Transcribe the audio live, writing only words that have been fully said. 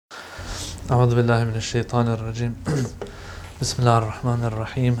أعوذ بالله من الشيطان الرجيم بسم الله الرحمن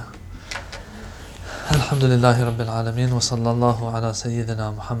الرحيم الحمد لله رب العالمين وصلى الله على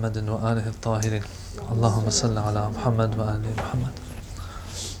سيدنا محمد وآله الطاهرين اللهم صل على محمد وآل محمد.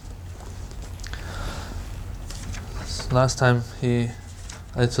 Last time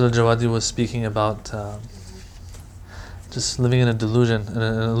Ayatul Jawadi was speaking about just living in a delusion, in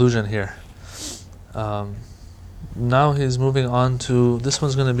an illusion here. Now he's moving on to, this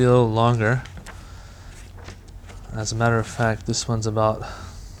one's going to be a little longer. As a matter of fact, this one's about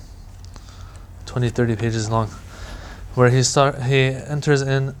 20-30 pages long, where he enters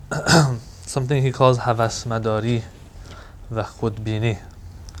in something he calls Havas Madari va Khudbini.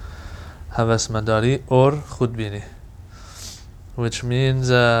 Havas Madari or Khudbini, which means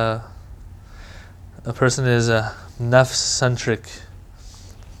a person is nafs-centric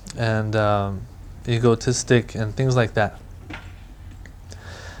and egotistic and things like that.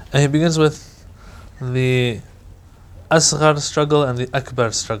 And he begins with the asghar struggle and the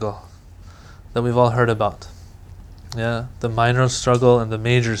akbar struggle that we've all heard about. Yeah, the minor struggle and the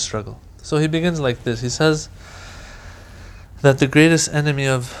major struggle. So he begins like this. He says that the greatest enemy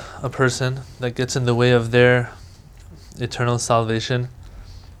of a person that gets in the way of their eternal salvation,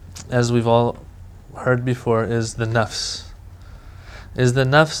 as we've all heard before, is the nafs. Is the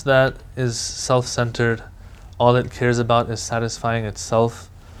nafs that is self-centered. All it cares about is satisfying itself.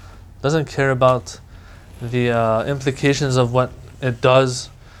 Doesn't care about the implications of what it does.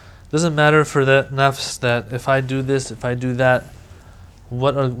 Doesn't matter for that nafs that if I do this, if I do that,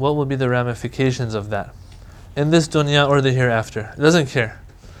 what will be the ramifications of that in this dunya or the hereafter. It doesn't care.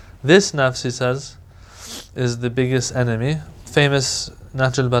 This nafs, he says, is the biggest enemy. Famous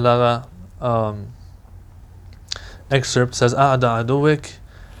Nahj al-Balagha excerpt says, "A'da aduwik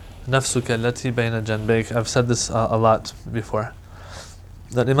nafsuka allati bayna janbayk." I've said this a lot before.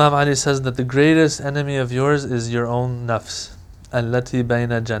 That Imam Ali says that the greatest enemy of yours is your own nafs, allati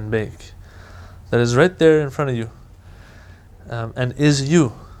bayna janbayk, that is right there in front of you, and is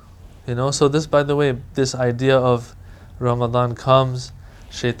you. So this, by the way, this idea of Ramadan comes,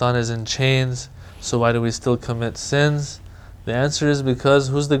 shaitan is in chains, so why do we still commit sins? The answer is because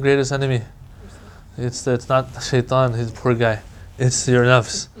who's the greatest enemy? It's not shaitan, he's a poor guy. It's your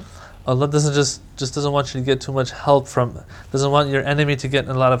nafs. Allah doesn't just doesn't want you to get too much help doesn't want your enemy to get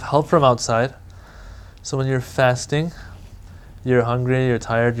a lot of help from outside. So when you're fasting, you're hungry, you're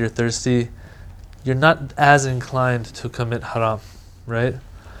tired, you're thirsty, you're not as inclined to commit haram, right?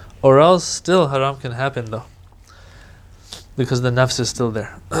 Or else still haram can happen though, because the nafs is still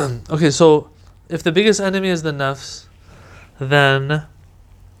there. Okay, so if the biggest enemy is the nafs, then,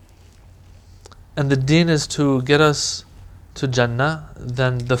 and the deen is to get us to Jannah,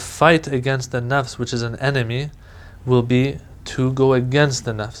 then the fight against the nafs, which is an enemy, will be to go against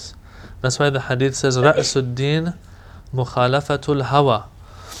the nafs. That's why the hadith says, Ra'sud din mukhalafatul hawa.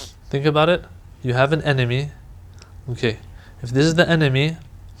 Think about it. You have an enemy. Okay, if this is the enemy,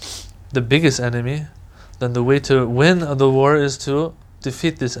 the biggest enemy, then the way to win the war is to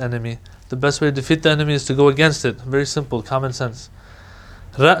defeat this enemy. The best way to defeat the enemy is to go against it. Very simple, common sense.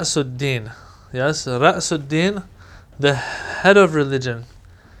 Ra'sud din. Yes, Ra'sud din, the head of religion.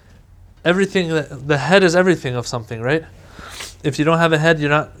 Everything, the head is everything of something, right? If you don't have a head, you're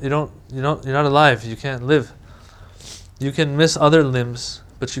not alive. You can't live. You can miss other limbs,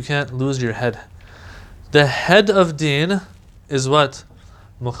 but you can't lose your head. The head of deen is what?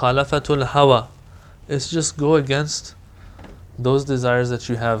 Mukhalafatul hawa. It's just go against those desires that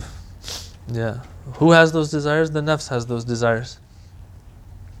you have. Yeah. Who has those desires? The nafs has those desires.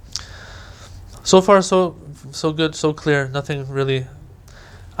 So far, so good, so clear. Nothing really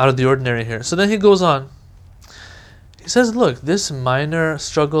out of the ordinary here. So then he goes on. He says, look, this minor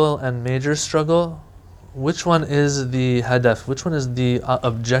struggle and major struggle, which one is the hadaf? Which one is the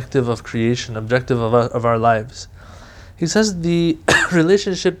objective of creation, objective of our lives? He says the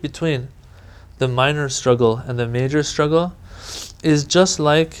relationship between the minor struggle and the major struggle is just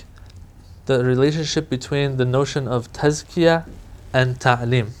like the relationship between the notion of tazkiyah and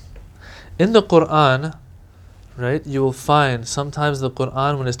ta'lim. In the Quran, right, you will find sometimes the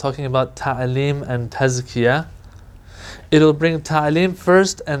Quran, when it's talking about ta'lim and tazkiyah, it'll bring ta'lim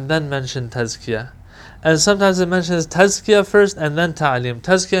first and then mention tazkiyah. And sometimes it mentions tazkiyah first and then ta'lim.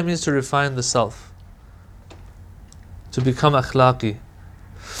 Tazkiyah means to refine the self, to become akhlaqi.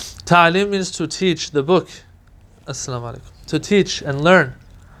 Ta'lim means to teach the book. Assalamu alaikum. To teach and learn.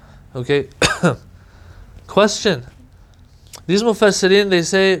 Okay. Question. These mufassirin, they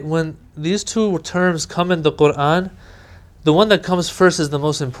say when these two terms come in the Quran, the one that comes first is the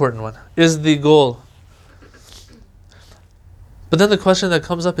most important one, is the goal. But then the question that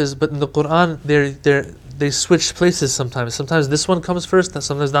comes up is, but in the Quran, they switch places sometimes. Sometimes this one comes first, and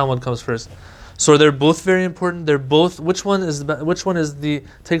sometimes that one comes first. So they're both very important. They're both. Which one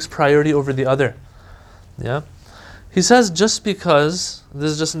takes priority over the other? Yeah. He says just because this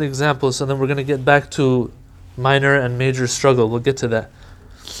is just an example. So then we're going to get back to minor and major struggle. We'll get to that.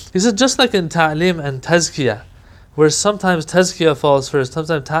 He said just like in ta'lim and tazkiyah, where sometimes tazkiyah falls first,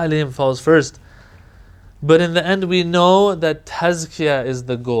 sometimes ta'lim falls first. But in the end, we know that tazkiyah is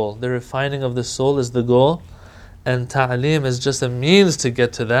the goal. The refining of the soul is the goal. And ta'lim is just a means to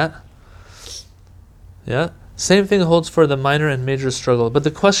get to that. Yeah? Same thing holds for the minor and major struggle. But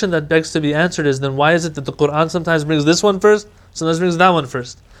the question that begs to be answered is, then why is it that the Quran sometimes brings this one first, sometimes brings that one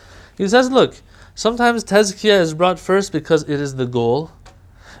first? He says, look, sometimes tazkiyah is brought first because it is the goal.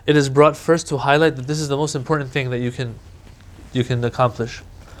 It is brought first to highlight that this is the most important thing that you can accomplish.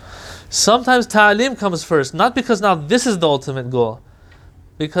 Sometimes ta'lim comes first, not because now this is the ultimate goal.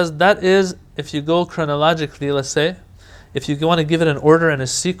 Because that is, if you go chronologically, let's say, if you want to give it an order and a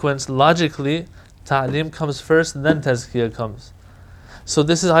sequence, logically, ta'lim comes first, then tazkiyah comes. So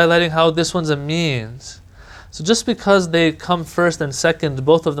this is highlighting how this one's a means. So just because they come first and second,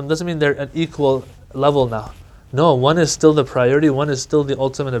 both of them, doesn't mean they're at equal level now. No, one is still the priority, one is still the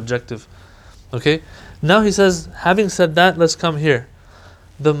ultimate objective. Okay? Now he says, having said that, let's come here.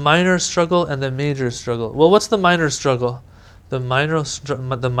 The minor struggle and the major struggle. Well, what's the minor struggle? The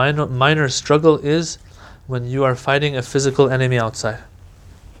minor struggle is when you are fighting a physical enemy outside.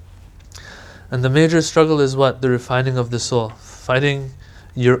 And the major struggle is what? The refining of the soul. Fighting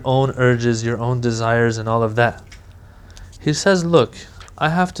your own urges, your own desires, and all of that. He says, look, I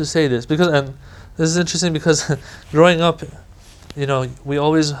have to say this, and this is interesting because growing up,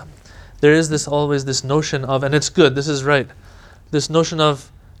 there is always this notion of, and it's good, this is right, this notion of,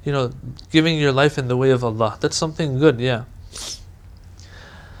 giving your life in the way of Allah. That's something good, yeah.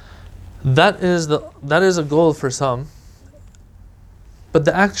 That is a goal for some. But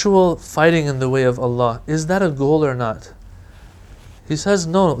the actual fighting in the way of Allah, is that a goal or not? He says,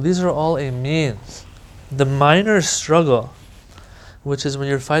 no, these are all a means. The minor struggle, which is when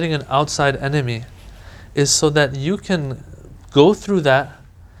you're fighting an outside enemy, is so that you can go through that,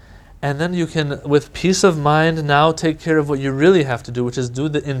 and then you can, with peace of mind, now take care of what you really have to do, which is do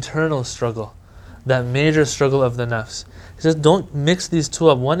the internal struggle, that major struggle of the nafs. He says, don't mix these two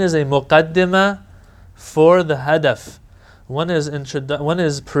up. One is a muqaddimah for the hadaf. One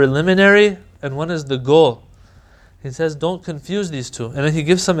is preliminary, and one is the goal. He says, don't confuse these two. And then he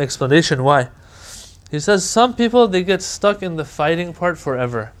gives some explanation why. He says, some people, they get stuck in the fighting part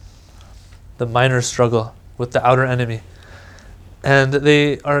forever. The minor struggle with the outer enemy. And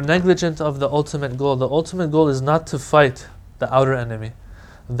they are negligent of the ultimate goal. The ultimate goal is not to fight the outer enemy.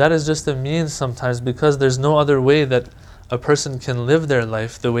 That is just a means sometimes, because there's no other way that a person can live their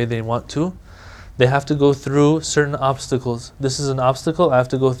life the way they want to. They have to go through certain obstacles. This is an obstacle, I have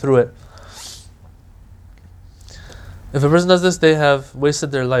to go through it. If a person does this, they have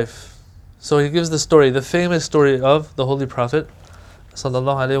wasted their life. So he gives the story, the famous story of the Holy Prophet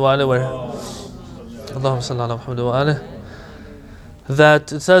sallallahu alaihi wasallam,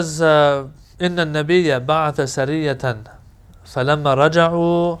 that it says, إن النبي بعث سرية فلما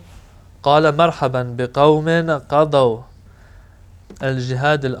رجعوا قال مرحبا بقوم قضوا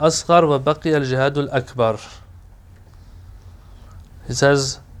الجهاد الأصغر وبقي الجهاد الأكبر. He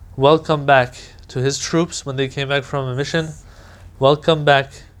says, welcome back to his troops when they came back from a mission. Welcome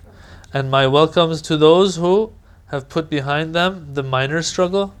back. And my welcomes to those who have put behind them the minor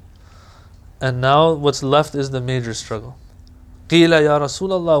struggle, and now what's left is the major struggle. قيل يا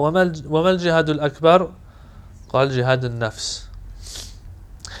رسول الله وما الجهاد الأكبر قال جهاد النفس.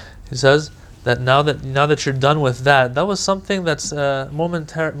 He says that now that you're done with that was something that's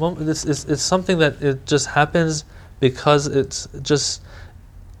momentary. It's something that it just happens because it's just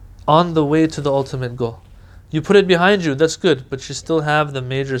on the way to the ultimate goal. You put it behind you, that's good, but you still have the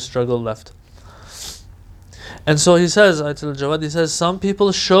major struggle left. And so he says, Ayatul Jawad, he says, some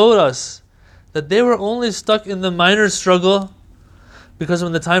people showed us that they were only stuck in the minor struggle because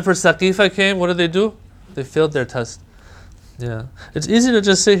when the time for Saqifa came, what did they do? They failed their test. Yeah. It's easy to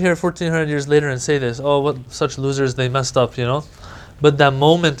just sit here 1400 years later and say this, oh, what such losers, they messed up, But that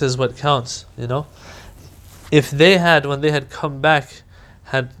moment is what counts, If they had, when they had come back,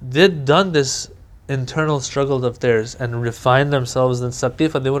 did done this internal struggle of theirs and refined themselves in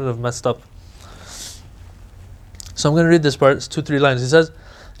Saqifa, they wouldn't have messed up. So I'm going to read this part, it's 2-3 lines. He says,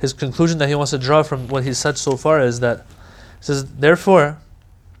 his conclusion that he wants to draw from what he said so far is that, he says, therefore,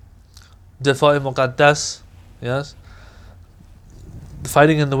 Difa'i Muqaddas, yes,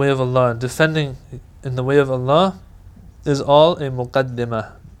 fighting in the way of Allah, defending in the way of Allah, is all a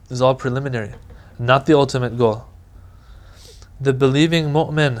muqaddimah, is all preliminary, not the ultimate goal. The believing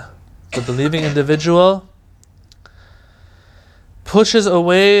mu'min, the believing individual, pushes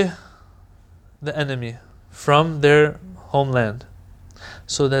away the enemy from their homeland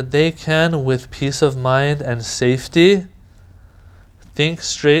so that they can, with peace of mind and safety, think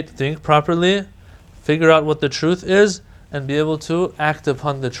straight, think properly, figure out what the truth is, and be able to act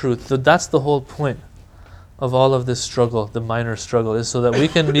upon the truth. So that's the whole point of all of this struggle, the minor struggle, is so that we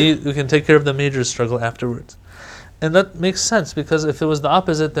can take care of the major struggle afterwards. And that makes sense, because if it was the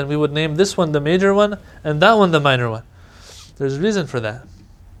opposite, then we would name this one the major one and that one the minor one. There's a reason for that.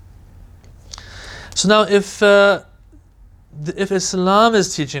 So now if Islam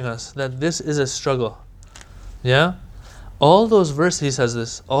is teaching us that this is a struggle, yeah? All those verses, he says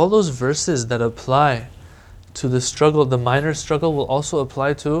this, all those verses that apply to the struggle, the minor struggle, will also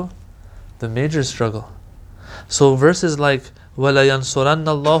apply to the major struggle. So verses like وَلَا يَنْصُرَنَّ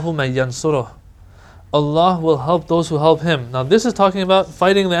اللَّهُ مَنْ يَنْصُرُهُ, Allah will help those who help Him. Now this is talking about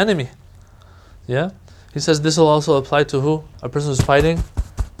fighting the enemy. Yeah? He says this will also apply to who? A person who's fighting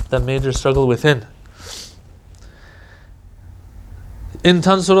that major struggle within. إِن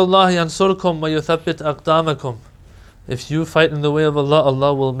تَنْصُرُ اللَّهِ يَنْصُرْكُمْ وَيُثَبِّتْ أَقْدَامَكُمْ. If you fight in the way of Allah,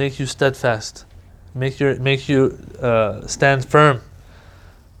 Allah will make you steadfast, make you stand firm.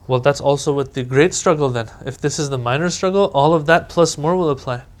 Well, that's also with the great struggle then. If this is the minor struggle, all of that plus more will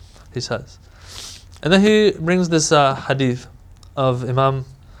apply, he says. And then he brings this hadith of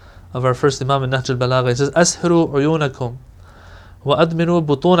our first Imam in Nahj al-Balagha. He says, أَسْهِرُوا عُيُونَكُمْ وَأَدْمِرُوا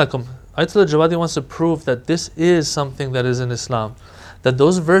بُطُونَكُمْ. Ayatollah Jawadi wants to prove that this is something that is in Islam. That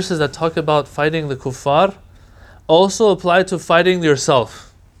those verses that talk about fighting the kuffar also apply to fighting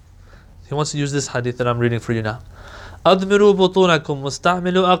yourself. He wants to use this hadith that I'm reading for you now. أَدْمِرُوا بُطُونَكُمْ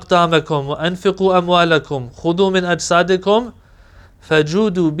وَاسْتَعْمِلُوا أَقْدَامَكُمْ وَأَنْفِقُوا أَمْوَالَكُمْ خُذُوا مِنْ أَجْسَادِكُمْ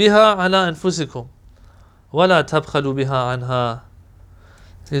فَجُودُوا بِهَا عَلَىٰ أَنفُسِكُمْ وَلَا تَبْخَلُوا بِهَا عَنْهَا.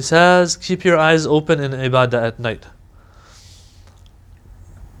 He says, keep your eyes open in ibadah at night.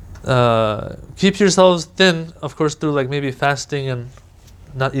 Keep yourselves thin, of course, through like maybe fasting and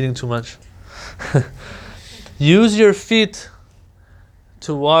not eating too much. Use your feet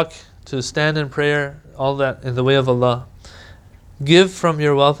to walk, to stand in prayer, all that in the way of Allah. Give from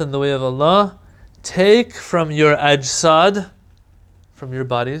your wealth in the way of Allah. Take from your ajsad, from your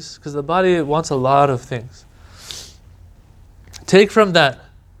bodies, because the body wants a lot of things. Take from that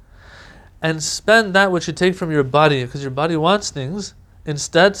and spend that which you take from your body, because your body wants things.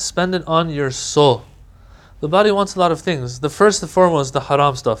 Instead, spend it on your soul. The body wants a lot of things. The first and foremost, the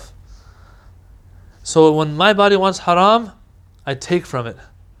haram stuff. So when my body wants haram, I take from it.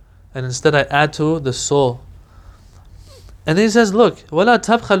 And instead I add to the soul. And then he says, look, وَلَا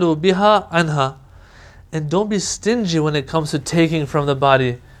تَبْخَلُوا بِهَا عَنْهَا. And don't be stingy when it comes to taking from the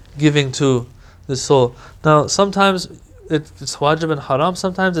body, giving to the soul. Now, sometimes it's wajib and haram.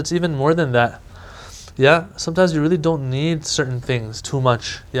 Sometimes it's even more than that. Yeah? Sometimes you really don't need certain things too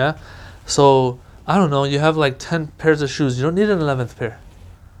much. Yeah? So, I don't know, you have like 10 pairs of shoes. You don't need an 11th pair.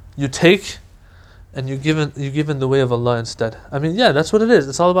 You take and you give in the way of Allah instead. I mean, yeah, that's what it is.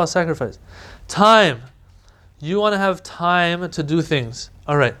 It's all about sacrifice. Time. You want to have time to do things.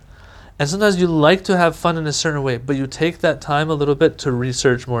 Alright. And sometimes you like to have fun in a certain way, but you take that time a little bit to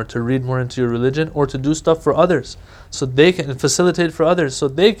research more, to read more into your religion, or to do stuff for others, so they can facilitate for others, so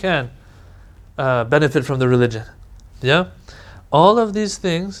they can benefit from the religion. Yeah? All of these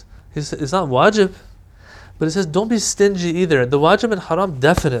things, it's not wajib, but it says don't be stingy either. The wajib and haram,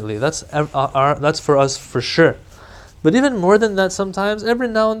 definitely. That's for us for sure. But even more than that, sometimes, every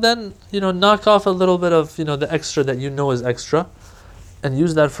now and then, knock off a little bit of, the extra that is extra, and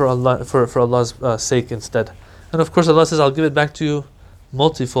use that for Allah, for Allah's sake instead. And of course Allah says, I'll give it back to you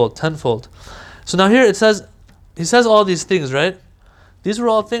multifold, tenfold. So now here it says, he says all these things, right? These were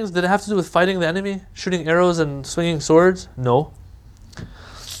all things that have to do with fighting the enemy, shooting arrows and swinging swords? No.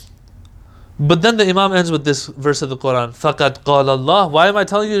 But then the Imam ends with this verse of the Quran, فَقَدْ قَالَ اللَّهِ. Why am I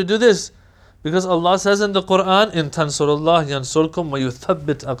telling you to do this? Because Allah says in the Quran, إِن تَنْصُرُ اللَّهِ يَنْصُرْكُمْ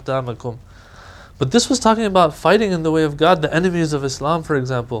وَيُثَبِّتْ أَقْدَامَكُمْ. But this was talking about fighting in the way of God, the enemies of Islam, for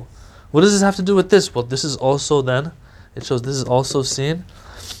example. What does this have to do with this? Well, this is also then, it shows this is also seen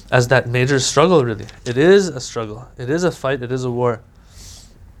as that major struggle, really. It is a struggle. It is a fight. It is a war.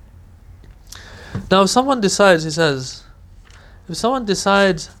 Now, if someone decides, he says, if someone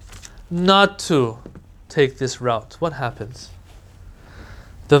decides not to take this route, what happens?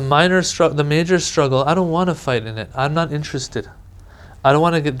 The major struggle, I don't want to fight in it. I'm not interested. I don't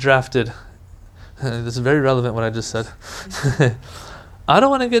want to get drafted. This is very relevant what I just said. I don't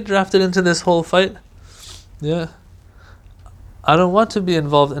want to get drafted into this whole fight. Yeah. I don't want to be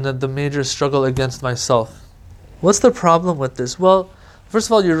involved in the major struggle against myself. What's the problem with this? Well, first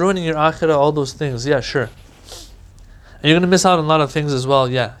of all, you're ruining your akhirah, all those things. Yeah, sure. And you're going to miss out on a lot of things as well.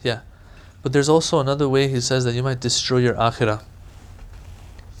 Yeah. But there's also another way, he says, that you might destroy your akhirah.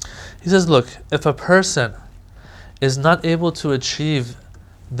 He says, look, if a person is not able to achieve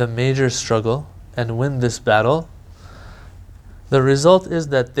the major struggle and win this battle, the result is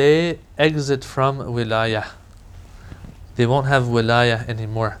that they exit from wilayah. They won't have wilayah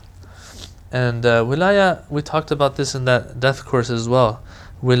anymore. And wilayah, we talked about this in that death course as well.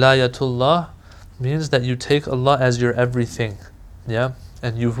 Wilayatullah means that you take Allah as your everything. Yeah?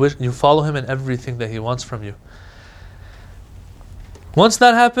 And you follow Him in everything that He wants from you. Once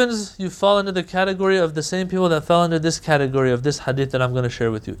that happens, you fall into the category of the same people that fell under this category of this hadith that I'm going to share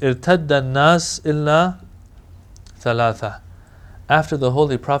with you. Irtadda nas illa thalatha. After the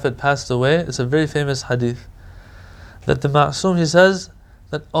Holy Prophet passed away, it's a very famous hadith, that the Ma'soom, he says,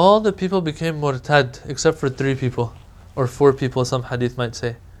 that all the people became murtad except for 3 people, or 4 people, some hadith might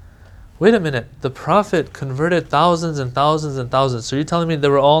say. Wait a minute, the Prophet converted thousands and thousands and thousands. So you're telling me they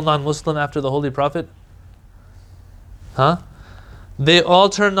were all non-Muslim after the Holy Prophet? Huh? They all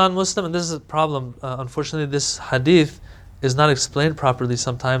turned non-Muslim, and this is a problem. Unfortunately, this hadith is not explained properly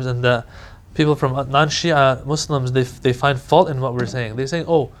sometimes, and the people from non-Shia Muslims, they find fault in what we're saying. They're saying,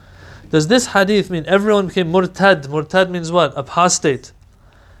 oh, does this hadith mean everyone became murtad? Murtad means what? Apostate.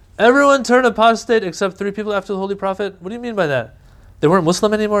 Everyone turned apostate except 3 people after the Holy Prophet? What do you mean by that? They weren't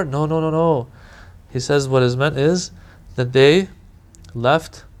Muslim anymore? No. He says what is meant is that they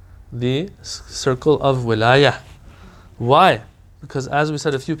left the circle of wilayah. Why? Because as we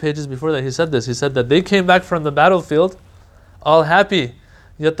said a few pages before that, he said this. He said that they came back from the battlefield all happy.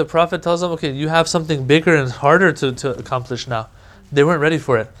 Yet the Prophet tells them, okay, you have something bigger and harder to accomplish now. They weren't ready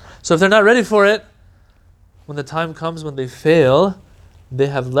for it. So if they're not ready for it, when the time comes when they fail, they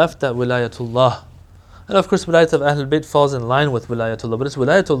have left that wilayatullah. And of course, wilayat of Ahlul Bayt falls in line with wilayatullah, but it's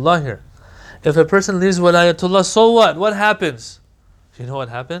wilayatullah here. If a person leaves wilayatullah, so what? What happens? You know what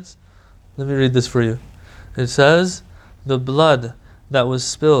happens? Let me read this for you. It says, the blood that was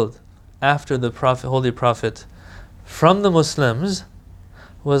spilled after the Prophet, Holy Prophet, from the Muslims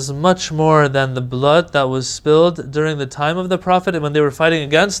was much more than the blood that was spilled during the time of the Prophet and when they were fighting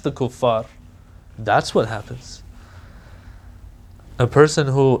against the kuffar. That's what happens. A person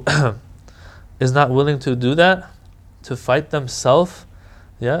who is not willing to do that, to fight themselves,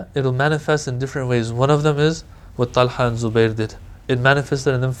 it'll manifest in different ways. One of them is what Talha and Zubair did. It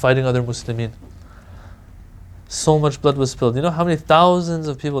manifested in them fighting other Muslimin. So much blood was spilled. You know how many thousands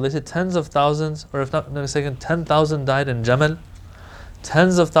of people, they say tens of thousands, or if not in a second, 10,000 died in Jamal.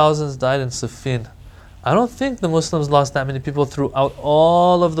 Tens of thousands died in Siffin. I don't think the Muslims lost that many people throughout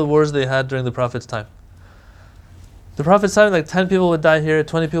all of the wars they had during the Prophet's time. The Prophet's time, like 10 people would die here,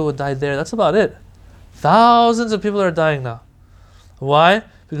 20 people would die there. That's about it. Thousands of people are dying now. Why?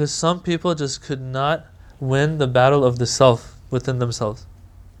 Because some people just could not win the battle of the self within themselves.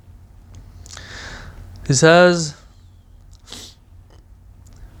 He says,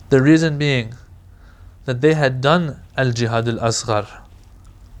 the reason being that they had done al-jihad al-asghar,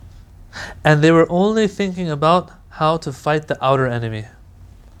 and they were only thinking about how to fight the outer enemy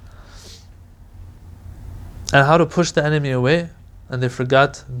and how to push the enemy away, and they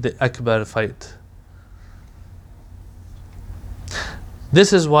forgot the akbar fight.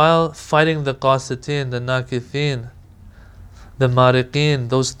 This is while fighting the qasitin, the nakithin, the mariqin,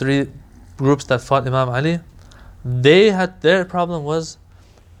 those 3 groups that fought Imam Ali. Their problem was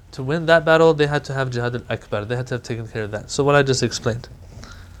to win that battle, they had to have jihad al-akbar. They had to have taken care of that. So what I just explained.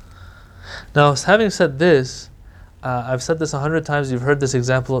 Now, having said this, I've said this 100 times. You've heard this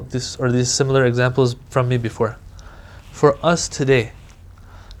example, these similar examples from me before. For us today,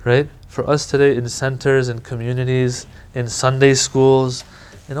 right? For us today in centers, in communities, in Sunday schools,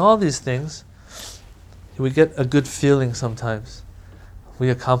 in all these things, we get a good feeling sometimes. We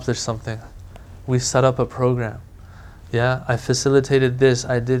accomplish something. We set up a program. I facilitated this,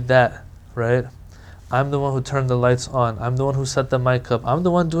 I did that, right? I'm the one who turned the lights on. I'm the one who set the mic up. I'm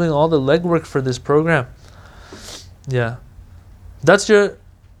the one doing all the legwork for this program. That's your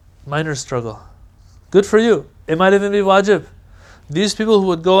minor struggle. Good for you. It might even be wajib. These people who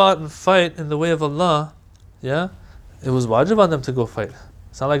would go out and fight in the way of Allah, it was wajib on them to go fight.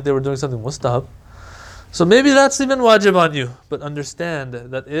 It's not like they were doing something mustahab. So maybe that's even wajib on you. But understand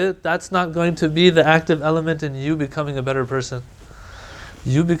that that's not going to be the active element in you becoming a better person.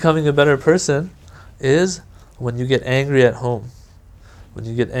 You becoming a better person is when you get angry at home. When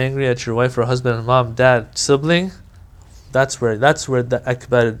you get angry at your wife or husband and mom, dad, sibling, that's where the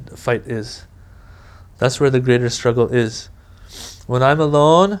akbar fight is. That's where the greater struggle is. When I'm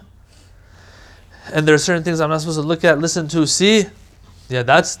alone, and there are certain things I'm not supposed to look at, listen to, see, yeah,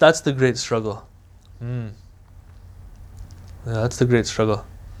 that's the great struggle. Yeah, that's the great struggle.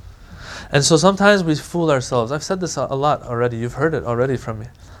 And so sometimes we fool ourselves. I've said this a lot already. You've heard it already from me.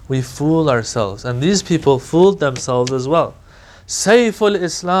 We fool ourselves. And these people fooled themselves as well. Sayful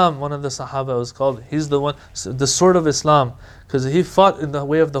Islam, one of the Sahaba was called. He's the one, the sword of Islam. Because he fought in the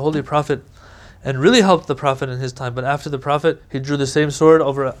way of the Holy Prophet and really helped the Prophet in his time. But after the Prophet, he drew the same sword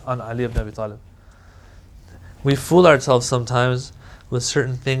over on Ali ibn Abi Talib. We fool ourselves sometimes with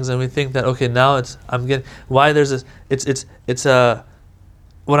certain things, and we think that, okay, now why there's this,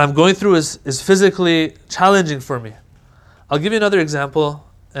 what I'm going through is physically challenging for me. I'll give you another example,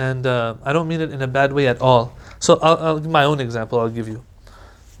 and I don't mean it in a bad way at all. So I'll give my own example. I'll give you.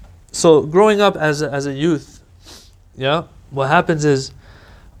 So growing up as a youth, yeah, what happens is,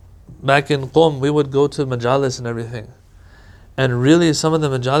 back in Qom, we would go to majalis and everything, and really some of the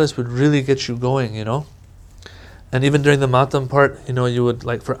majalis would really get you going, And even during the matam part, you would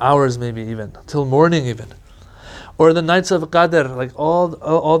for hours, maybe even till morning even. Or the nights of Qadr, like all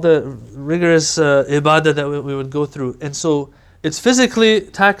the rigorous ibadah that we would go through. And so it's physically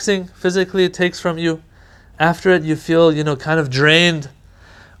taxing, physically it takes from you. After it you feel, kind of drained.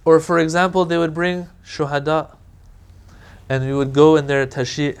 Or for example, they would bring shuhada, and we would go in their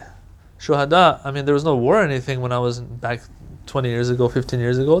tashi. Shuhada, there was no war or anything when I was back 20 years ago, 15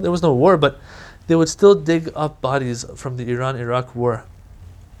 years ago. There was no war, but they would still dig up bodies from the Iran-Iraq war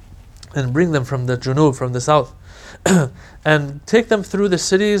and bring them from the Junub, from the south. And take them through the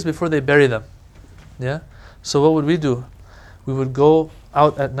cities before they bury them. Yeah? So what would we do? We would go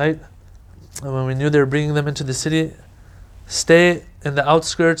out at night, and when we knew they were bringing them into the city, stay in the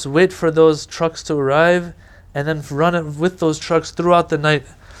outskirts, wait for those trucks to arrive, and then run it with those trucks throughout the night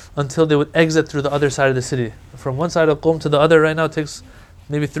until they would exit through the other side of the city. From one side of Qom to the other right now it takes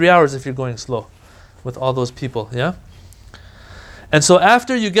maybe 3 hours if you're going slow with all those people. Yeah? And so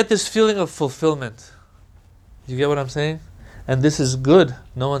after you get this feeling of fulfillment, you get what I'm saying? And this is good.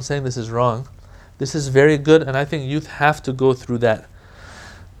 No one's saying this is wrong. This is very good, and I think youth have to go through that.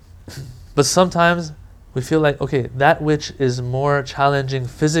 But sometimes we feel like, okay, that which is more challenging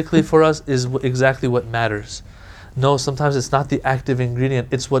physically for us is exactly what matters. No, sometimes it's not the active ingredient.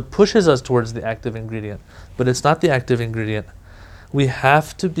 It's what pushes us towards the active ingredient. But it's not the active ingredient. We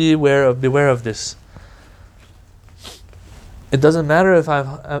have to be beware of this. It doesn't matter if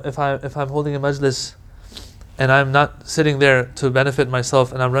I'm holding a majlis and I'm not sitting there to benefit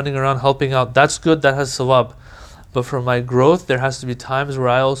myself and I'm running around helping out. That's good, that has sawab. But for my growth, there has to be times where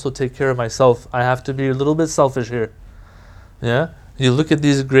I also take care of myself. I have to be a little bit selfish here. Yeah? You look at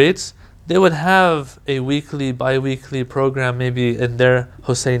these greats, they would have a weekly, bi-weekly program maybe in their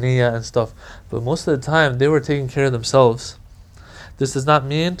Husseiniya and stuff. But most of the time, they were taking care of themselves. This does not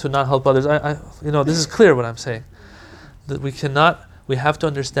mean to not help others. This is clear what I'm saying. That we have to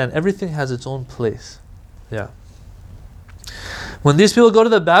understand everything has its own place. Yeah. When these people go to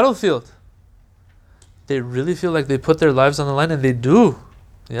the battlefield, they really feel like they put their lives on the line, and they do.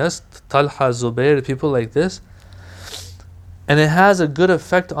 Yes, Talha, Zubair, people like this. And it has a good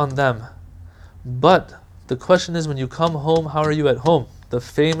effect on them. But the question is, when you come home, how are you at home? The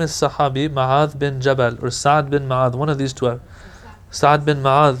famous Sahabi, Ma'adh bin Jabal, or Sa'ad bin Ma'adh, one of these two. Sa'ad bin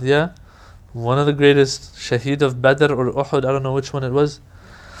Ma'adh, yeah? One of the greatest Shaheed of Badr or Uhud, I don't know which one it was.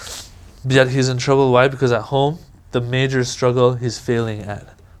 But yet he's in trouble. Why? Because at home, the major struggle he's failing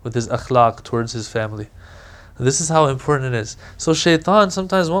at with his akhlaq towards his family. This is how important it is. So shaitan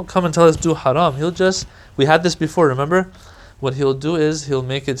sometimes won't come and tell us do haram. We had this before, remember? What he'll do is he'll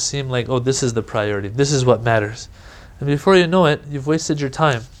make it seem like, oh, this is the priority. This is what matters. And before you know it, you've wasted your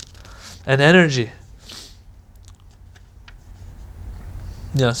time and energy.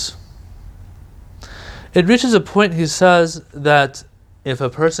 Yes. It reaches a point, he says, that if a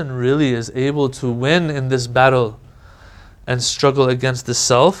person really is able to win in this battle and struggle against the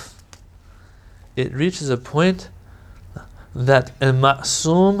self, it reaches a point that a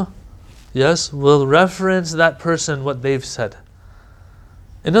ma'soom, yes, will reference that person what they've said.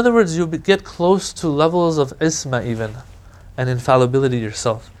 In other words, you get close to levels of isma even, and infallibility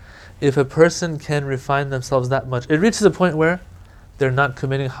yourself. If a person can refine themselves that much, it reaches a point where they're not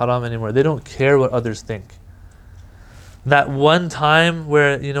committing haram anymore. They don't care what others think. That one time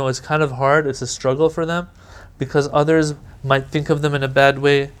where, it's kind of hard, it's a struggle for them, because others might think of them in a bad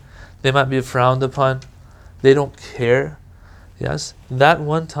way, they might be frowned upon, they don't care. Yes, that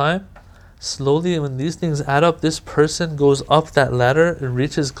one time, slowly when these things add up, this person goes up that ladder and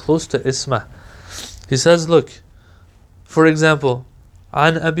reaches close to isma. He says, look, for example,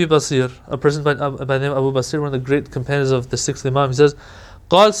 An Abi Basir, a person by the name of Abu Basir, one of the great companions of the sixth Imam, he says,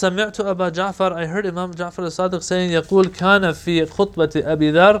 قال سمعت أبا جعفر, I heard Imam Ja'far al-Sadiq saying, يقول كان في خطبة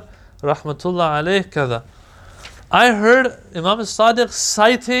أبي ذر رحمة الله عليه كذا. I heard Imam al-Sadiq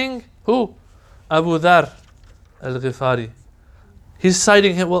citing who? Abu Dhar al-Ghifari. He's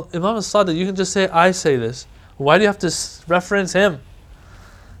citing him. Well, Imam al-Sadiq, you can just say, I say this. Why do you have to reference him?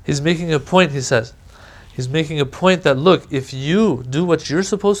 He's making a point, he says. He's making a point that, look, if you do what you're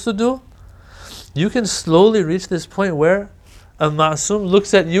supposed to do, you can slowly reach this point where a ma'asum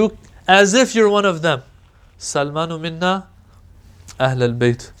looks at you as if you're one of them. Salmanu minna Ahl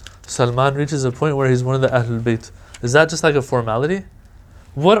al-Bayt. Salman reaches a point where he's one of the Ahl al-Bayt. Is that just like a formality?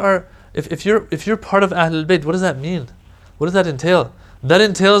 If you're part of Ahl al-Bayt, what does that mean? What does that entail? That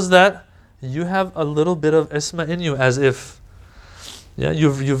entails that you have a little bit of isma in you, as if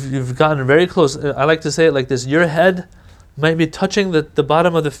you've gotten very close. I like to say it like this: your head might be touching the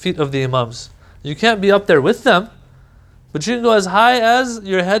bottom of the feet of the imams. You can't be up there with them, but you can go as high as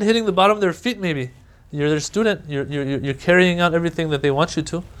your head hitting the bottom of their feet. Maybe you're their student. You're carrying out everything that they want you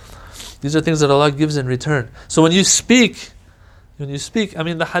to. These are things that Allah gives in return. So when you speak, I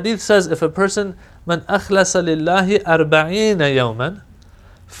mean, the hadith says, if a person, man akhlasa lillahi arba'ina yawman,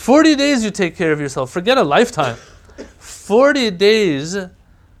 40 days you take care of yourself. Forget a lifetime. 40 days,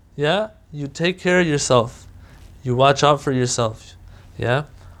 you take care of yourself. You watch out for yourself.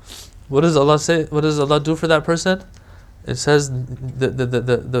 What does Allah say? What does Allah do for that person? It says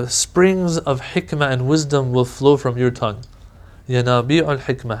the springs of hikmah and wisdom will flow from your tongue. Yanabi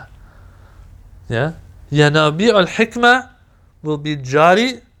al-hikmah. Yanabi al-hikmah will be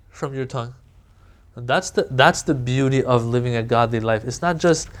jari from your tongue. And that's the beauty of living a godly life. It's not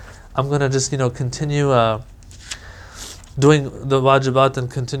just, I'm going to just continue doing the wajibat and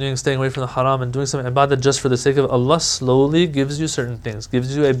continuing staying away from the haram and doing some ibadah just for the sake of it. Allah slowly gives you certain things,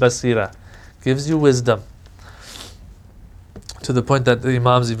 gives you a basira, gives you wisdom, to the point that the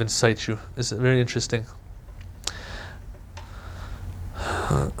imams even cite you. It's very interesting.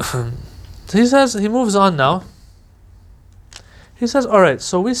 He moves on now. He says, alright,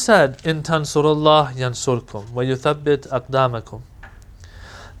 so we said, in tansurullah yansurkum wa yuthabbit aqdamakum.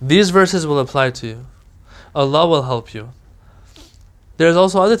 These verses will apply to you. Allah will help you. There's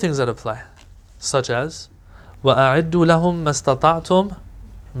also other things that apply, such as وَأَعِدُّوا لَهُمْ مَسْتَطَعْتُمْ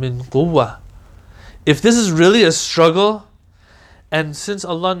مِنْ قُوَّةٍ. If this is really a struggle, and since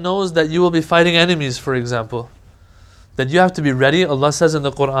Allah knows that you will be fighting enemies, for example, that you have to be ready, Allah says in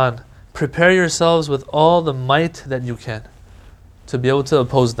the Quran, prepare yourselves with all the might that you can to be able to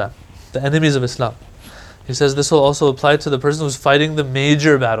oppose them, the enemies of Islam. He says this will also apply to the person who's fighting the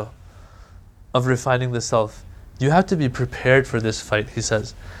major battle of refining the self. You have to be prepared for this fight, he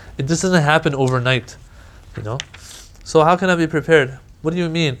says. This doesn't happen overnight, So how can I be prepared? What do you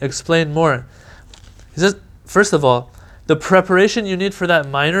mean? Explain more. He says, first of all, the preparation you need for that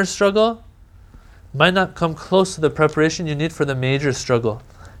minor struggle might not come close to the preparation you need for the major struggle.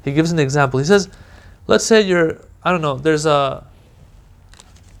 He gives an example. He says, let's say there's a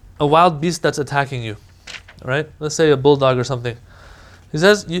wild beast that's attacking you, right? Let's say a bulldog or something. He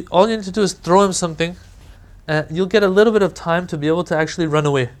says, all you need to do is throw him something, and you'll get a little bit of time to be able to actually run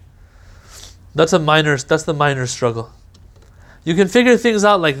away. That's the minor struggle. You can figure things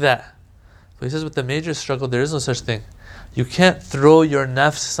out like that. But he says with the major struggle, there is no such thing. You can't throw your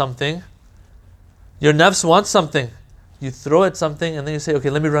nafs something. Your nafs wants something. You throw it something and then you say, okay,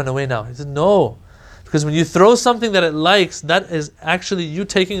 let me run away now. He says, no. Because when you throw something that it likes, that is actually you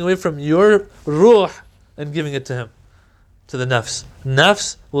taking away from your ruh and giving it to him, to the nafs.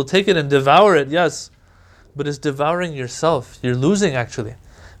 Nafs will take it and devour it, yes. But it's devouring yourself. You're losing actually.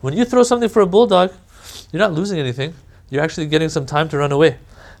 When you throw something for a bulldog, you're not losing anything. You're actually getting some time to run away.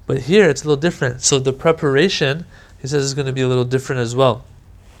 But here it's a little different. So the preparation, he says, is going to be a little different as well.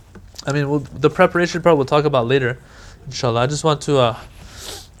 I mean, the preparation part we'll talk about later, inshallah. I just want to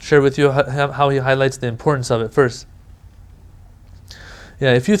share with you how he highlights the importance of it first.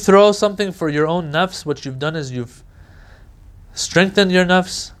 If you throw something for your own nafs, what you've done is you've strengthened your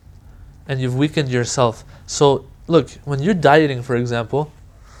nafs and you've weakened yourself. So look, when you're dieting, for example,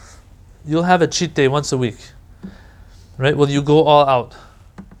 you'll have a cheat day once a week, right? Well, you go all out.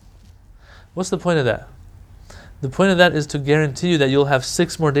 What's the point of that? The point of that is to guarantee you that you'll have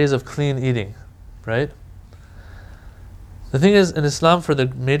 6 more days of clean eating, right? The thing is, in Islam, for the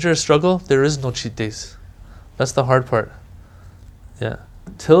major struggle, there is no cheat days. That's the hard part.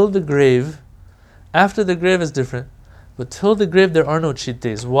 Till the grave, after the grave is different, but till the grave there are no cheat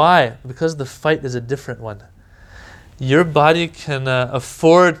days. Why? Because the fight is a different one. Your body can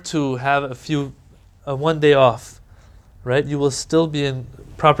afford to have one day off. right? You will still be in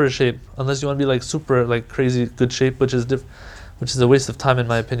proper shape, unless you want to be like super, like crazy good shape, which is a waste of time in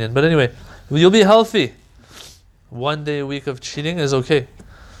my opinion. But anyway, you'll be healthy. 1 day a week of cheating is okay.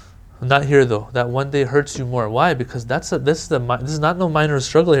 Not here though. That 1 day hurts you more. Why? Because this is not no minor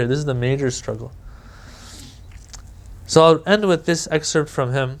struggle here. This is the major struggle. So I'll end with this excerpt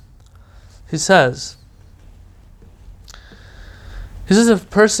from him. He says, if a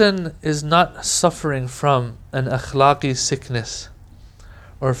person is not suffering from an akhlaqi sickness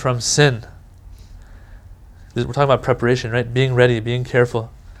or from sin, we're talking about preparation, right? Being ready, being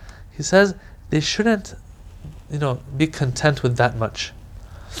careful. He says they shouldn't, be content with that much.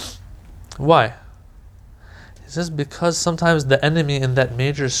 Why? He says because sometimes the enemy in that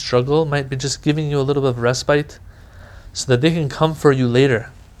major struggle might be just giving you a little bit of respite so that they can come for you later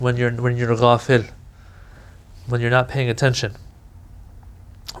when you're ghafil, when you're not paying attention.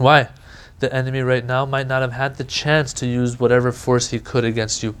 Why? The enemy right now might not have had the chance to use whatever force he could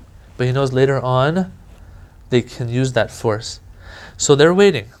against you, but he knows later on they can use that force. So they're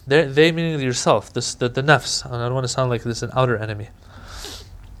waiting. They meaning yourself, the nafs. I don't want to sound like this an outer enemy.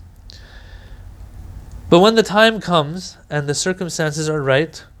 But when the time comes and the circumstances are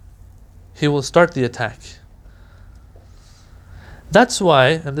right, he will start the attack. That's why,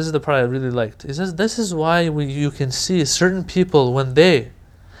 and this is the part I really liked, he says this is why you can see certain people when they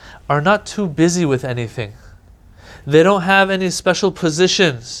are not too busy with anything. They don't have any special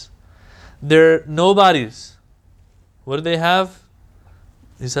positions. They're nobodies. What do they have?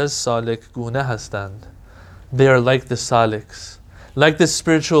 He says, Salik guna hastand. They are like the saliks, like the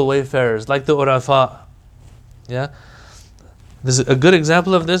spiritual wayfarers, like the urafa. Yeah? This is a good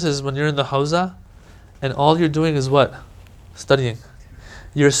example of this is when you're in the hawza and all you're doing is what? Studying.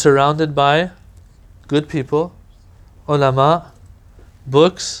 You're surrounded by good people, ulama,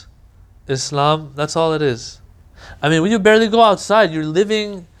 books, Islam, that's all it is. I mean, when you barely go outside, you're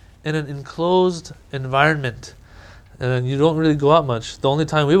living in an enclosed environment. And you don't really go out much. The only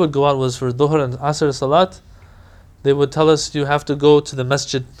time we would go out was for Dhuhr and Asr Salat. They would tell us you have to go to the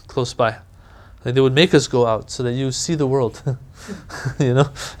masjid close by. Like they would make us go out so that you see the world.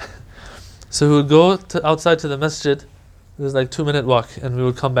 So we would go outside to the masjid. It was like 2-minute walk and we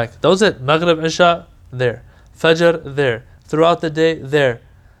would come back. That was it. Maghrib, Isha, there. Fajr, there. Throughout the day, there.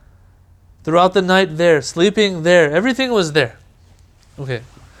 Throughout the night, there. Sleeping, there. Everything was there. Okay.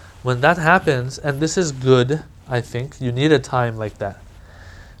 When that happens, and this is good, I think, you need a time like that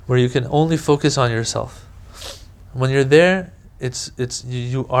where you can only focus on yourself. When you're there,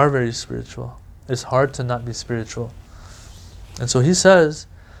 you are very spiritual. It's hard to not be spiritual. And so he says,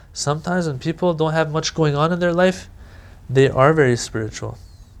 sometimes when people don't have much going on in their life, they are very spiritual.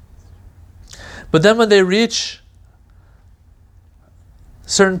 But then when they reach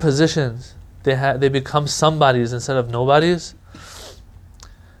certain positions, they become somebodies instead of nobodies,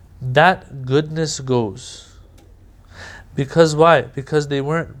 that goodness goes. Because why? Because they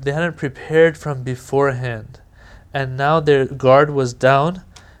hadn't prepared from beforehand. And now their guard was down,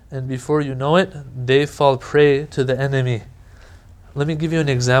 and before you know it, they fall prey to the enemy. Let me give you an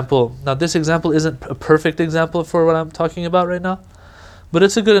example. Now this example isn't a perfect example for what I'm talking about right now, but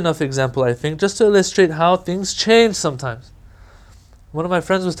it's a good enough example, I think, just to illustrate how things change sometimes. One of my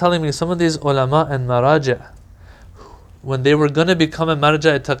friends was telling me some of these ulama and maraja, when they were going to become a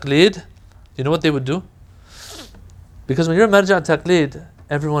marja taqleed, you know what they would do? Because when you're a marja taqleed,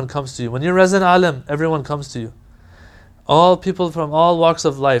 everyone comes to you. When you're Razan alim, everyone comes to you. All people from all walks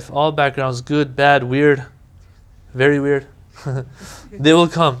of life, all backgrounds, good, bad, weird, very weird, they will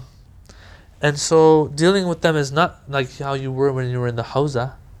come. And so dealing with them is not like how you were when you were in the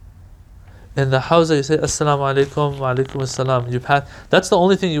hawza. In the hawza you say, Assalamu alaikum, wa alaikum assalam. You pass. That's the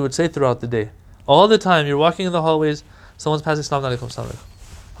only thing you would say throughout the day. All the time, you're walking in the hallways, someone's passing, Assalamu alaikum, Assalamu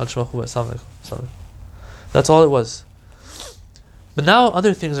alaikum. Assalamu alaikum. That's all it was. But now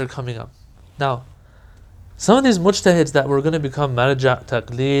other things are coming up. Now, some of these mujtahids that were going to become marja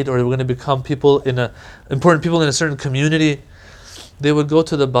taqleed, or were going to become important people in a certain community, they would go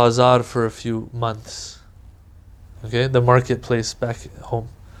to the bazaar for a few months. Okay, the marketplace back home.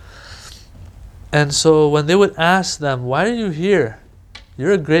 And so when they would ask them, why are you here?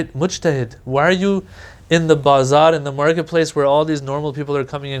 You're a great mujtahid. Why are you in the bazaar, in the marketplace where all these normal people are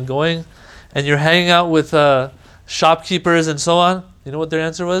coming and going, and you're hanging out with shopkeepers and so on? You know what their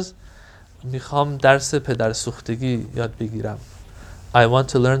answer was? I want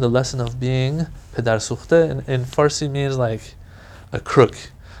to learn the lesson of being pedar sukhte. In Farsi means like a crook.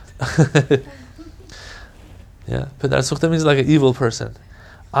 Yeah, pedar sukhte means like an evil person.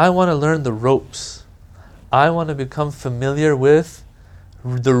 I want to learn the ropes. I want to become familiar with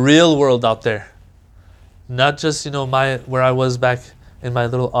the real world out there. Not just, where I was back in my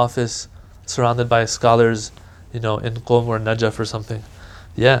little office surrounded by scholars, in Qom or Najaf or something.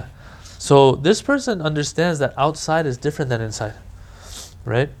 Yeah. So this person understands that outside is different than inside.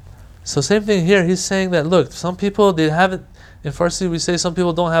 Right? So same thing here. He's saying that, look, some people, they haven't, in Farsi we say some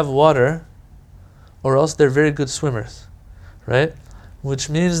people don't have water, or else they're very good swimmers. Right? Which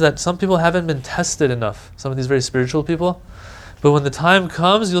means that some people haven't been tested enough. Some of these very spiritual people. But when the time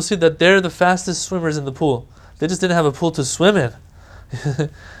comes, you'll see that they're the fastest swimmers in the pool. They just didn't have a pool to swim in.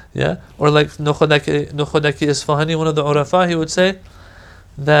 Yeah? Or like Nukhodaki Isfahani, one of the Urafa, he would say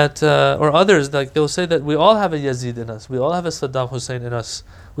that, or others, like they'll say that we all have a Yazid in us. We all have a Saddam Hussein in us.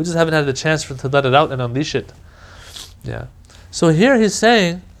 We just haven't had the chance to let it out and unleash it. Yeah. So here he's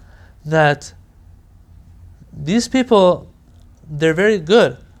saying that these people, they're very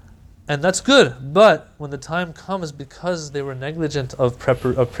good. And that's good, but when the time comes, because they were negligent of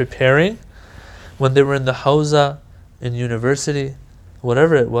preparing, when they were in the hawza, in university,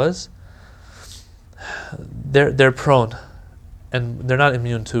 whatever it was, they're prone, and they're not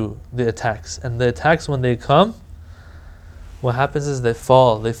immune to the attacks. And the attacks, when they come, what happens is they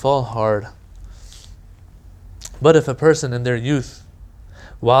fall hard. But if a person in their youth,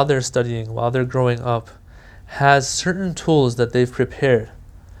 while they're studying, while they're growing up, has certain tools that they've prepared,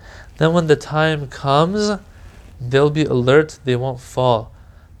 then when the time comes, they'll be alert, they won't fall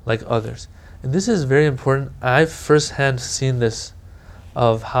like others. And this is very important. I've firsthand seen this,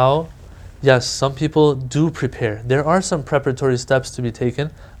 of how, yes, some people do prepare. There are some preparatory steps to be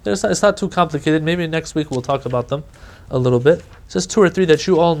taken. It's not too complicated. Maybe next week we'll talk about them a little bit. Just 2 or 3 that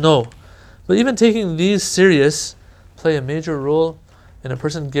you all know. But even taking these serious play a major role in a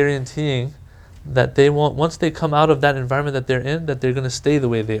person guaranteeing that they won't, once they come out of that environment that they're in, that they're going to stay the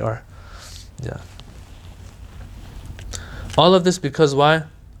way they are. Yeah. All of this because why?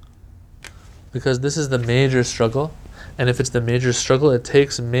 Because this is the major struggle. And if it's the major struggle, it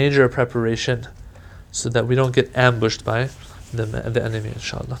takes major preparation so that we don't get ambushed by the enemy,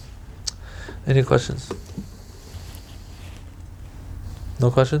 inshallah. Any questions?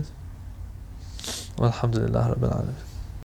 No questions? Alhamdulillah Rabbil Alamin.